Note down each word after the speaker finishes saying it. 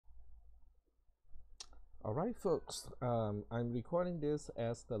All right, folks, I'm recording this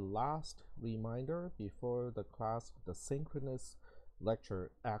as the last reminder before the synchronous lecture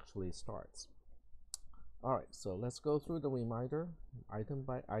actually starts. All right, so let's go through the reminder item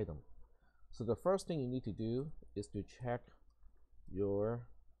by item. So the first thing you need to do is to check your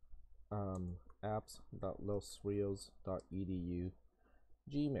apps.losrios.edu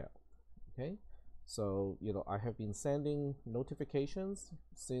Gmail. Okay, so I have been sending notifications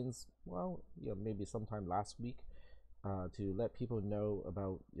since, well, maybe sometime last week, to let people know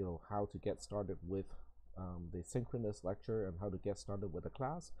about how to get started with the synchronous lecture and how to get started with the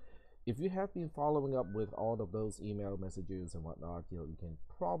class. If you have been following up with all of those email messages and whatnot, you can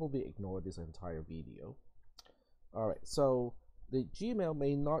probably ignore this entire video. All right, so the Gmail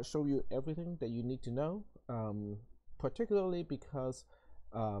may not show you everything that you need to know, particularly because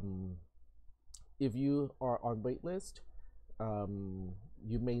if you are on waitlist,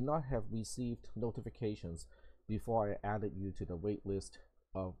 you may not have received notifications before I added you to the waitlist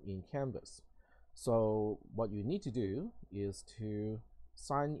in Canvas. So what you need to do is to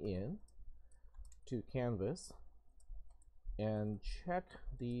sign in to Canvas and check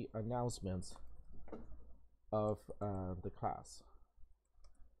the announcements of the class.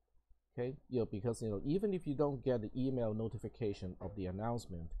 Okay, because even if you don't get the email notification of the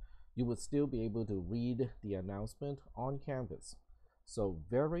announcement, you would still be able to read the announcement on Canvas. So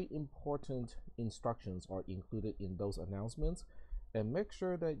very important instructions are included in those announcements, and make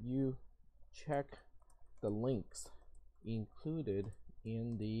sure that you check the links included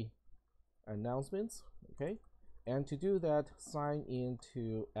in the announcements. Okay, and to do that, sign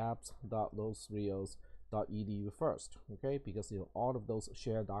into apps.losrios.edu first. Okay, because all of those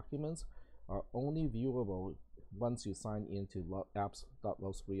shared documents are only viewable once you sign into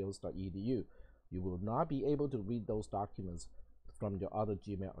apps.losrios.edu. You will not be able to read those documents from your other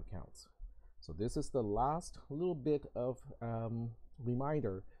Gmail accounts. So this is the last little bit of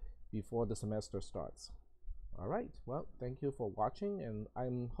reminder before the semester starts. All right, well, thank you for watching, and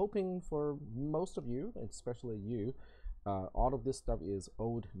I'm hoping for most of you, especially you, all of this stuff is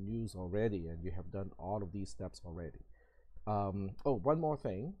old news already, and you have done all of these steps already. Oh, one more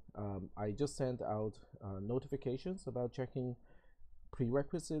thing. I just sent out notifications about checking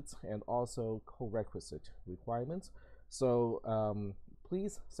prerequisites and also co-requisite requirements. So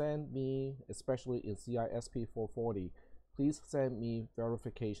please send me, especially in CISP 440, please send me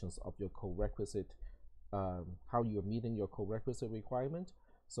verifications of your co-requisite, how you're meeting your co-requisite requirement.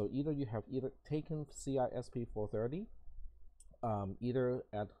 So either you have taken CISP 430, either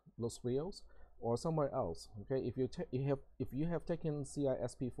at Los Rios or somewhere else. Okay, if you have taken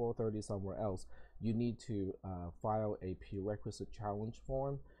CISP 430 somewhere else, you need to file a prerequisite challenge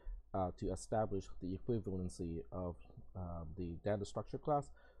form to establish the equivalency of the data structure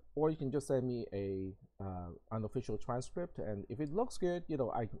class, or you can just send me a unofficial transcript, and if it looks good,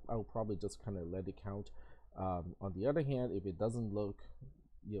 I'll probably just kind of let it count. On the other hand, if it doesn't look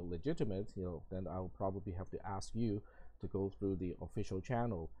legitimate, then I'll probably have to ask you to go through the official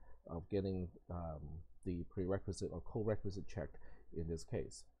channel of getting the prerequisite or co-requisite checked in this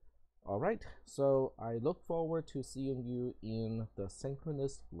case. All right, so I look forward to seeing you in the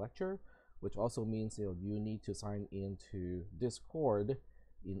synchronous lecture, which also means you need to sign into Discord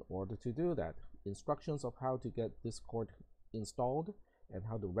in order to do that. Instructions of how to get Discord installed and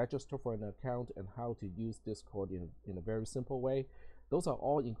how to register for an account and how to use Discord in a very simple way, those are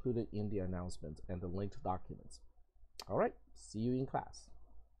all included in the announcement and the linked documents. All right, see you in class.